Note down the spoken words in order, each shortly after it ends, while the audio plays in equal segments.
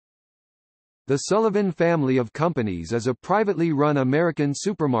The Sullivan Family of Companies is a privately run American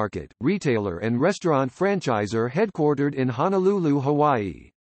supermarket, retailer and restaurant franchisor headquartered in Honolulu,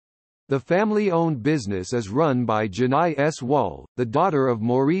 Hawaii. The family-owned business is run by Janai S. Wall, the daughter of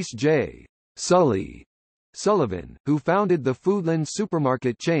Maurice J. Sully Sullivan, who founded the Foodland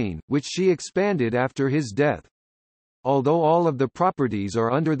supermarket chain, which she expanded after his death. Although all of the properties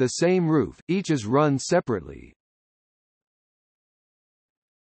are under the same roof, each is run separately.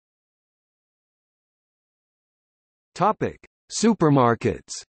 Topic: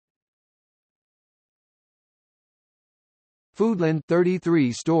 Supermarkets. Foodland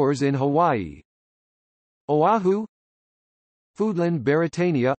 33 stores in Hawaii. Oahu. Foodland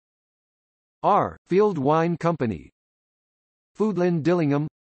Baratania. R. Field Wine Company. Foodland Dillingham.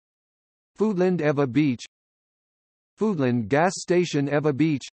 Foodland Eva Beach. Foodland Gas Station Eva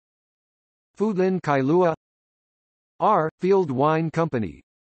Beach. Foodland Kailua. R. Field Wine Company.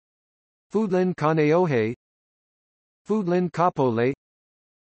 Foodland Kaneohe. Foodland Kapolei.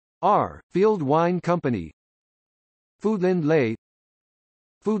 R. Field Wine Company. Foodland Lei.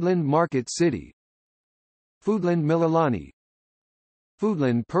 Foodland Market City. Foodland Mililani.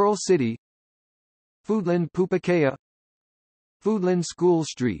 Foodland Pearl City. Foodland Pupakea. Foodland School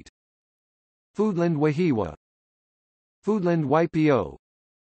Street. Foodland Wahiwa. Foodland YPO.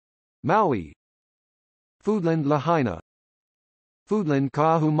 Maui. Foodland Lahaina. Foodland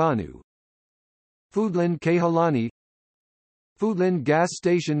Kahumanu. Foodland Kehalani. Foodland Gas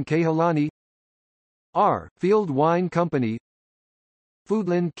Station Kehalani. R. Field Wine Company.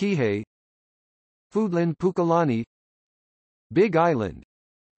 Foodland Kihei. Foodland Pukalani. Big Island.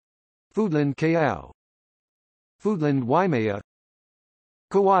 Foodland Kaiau. Foodland Waimea.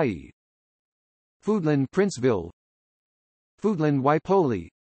 Kauai. Foodland Princeville. Foodland Waipoli.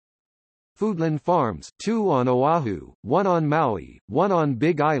 Foodland Farms, 2 on Oahu, 1 on Maui, 1 on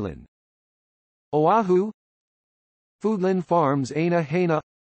Big Island. Oahu. Foodland Farms Aina Haina.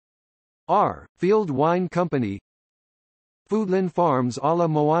 R. Field Wine Company. Foodland Farms Ala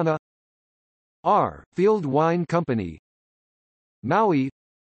Moana. R. Field Wine Company. Maui.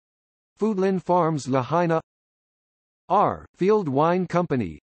 Foodland Farms Lahaina. R. Field Wine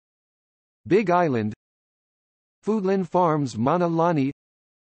Company. Big Island. Foodland Farms Manalani.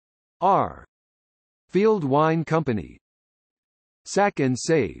 R. Field Wine Company. Sack and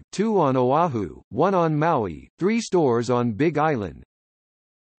Save, 2 on Oahu, 1 on Maui, 3 stores on Big Island.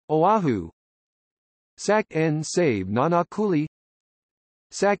 Oahu. Sack and Save Nanakuli.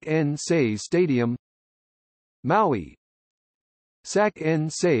 Sack and Save Stadium. Maui. Sack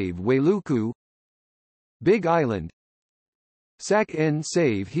and Save Wailuku. Big Island. Sack and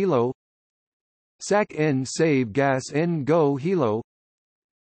Save Hilo. Sack and Save Gas and Go Hilo.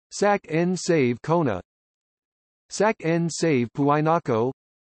 Sack and Save Kona. Sack and Save Puainako.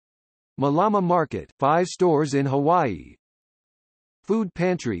 Malama Market, 5 stores in Hawaii. Food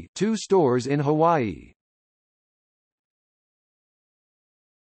Pantry, 2 stores in Hawaii.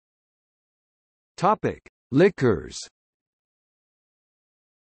 Topic: Liquors.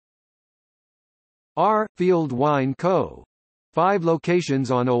 R. Field Wine Co. 5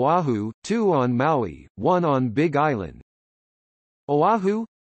 locations on Oahu, 2 on Maui, 1 on Big Island. Oahu.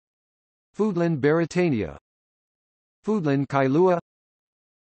 Foodland Baratania. Foodland Kailua.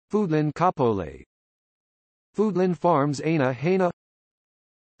 Foodland Kapolei. Foodland Farms Aina Haina.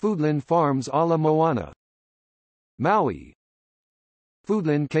 Foodland Farms Ala Moana. Maui.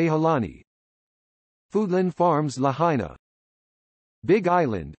 Foodland Kehalani. Foodland Farms Lahaina. Big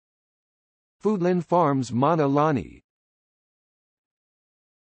Island. Foodland Farms Manalani.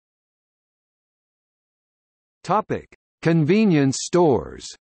 Topic: Convenience stores.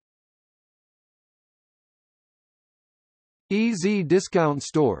 EZ Discount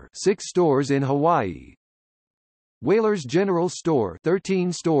Store, 6 stores in Hawaii. Whalers General Store,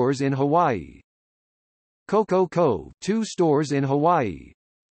 13 stores in Hawaii. Coco Cove, 2 stores in Hawaii.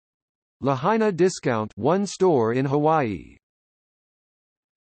 Lahaina Discount, 1 store in Hawaii.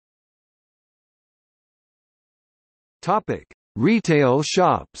 Topic: Retail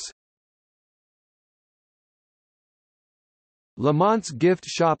shops. Lamont's Gift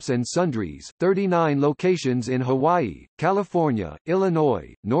Shops and Sundries, 39 locations in Hawaii, California,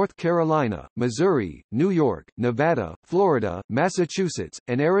 Illinois, North Carolina, Missouri, New York, Nevada, Florida, Massachusetts,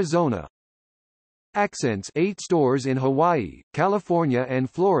 and Arizona. Accents, 8 stores in Hawaii, California and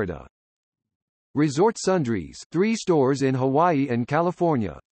Florida. Resort Sundries, 3 stores in Hawaii and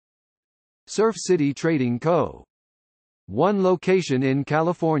California. Surf City Trading Co. 1 location in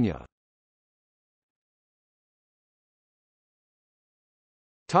California.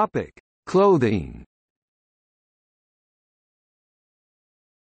 Topic: Clothing.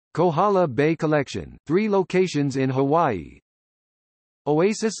 Kohala Bay Collection, 3 locations in Hawaii.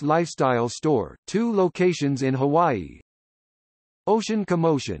 Oasis Lifestyle Store, 2 locations in Hawaii. Ocean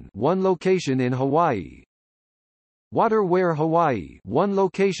Commotion, 1 location in Hawaii. Waterware Hawaii, 1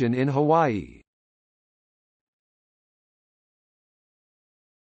 location in Hawaii.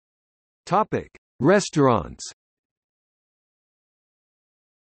 Topic: Restaurants.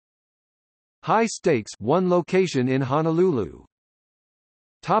 High Stakes, 1 location in Honolulu.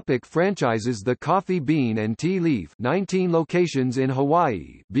 Topic: franchises. The Coffee Bean and Tea Leaf, 19 locations in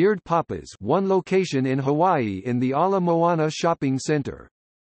Hawaii. Beard Papa's, 1 location in Hawaii in the Ala Moana Shopping Center.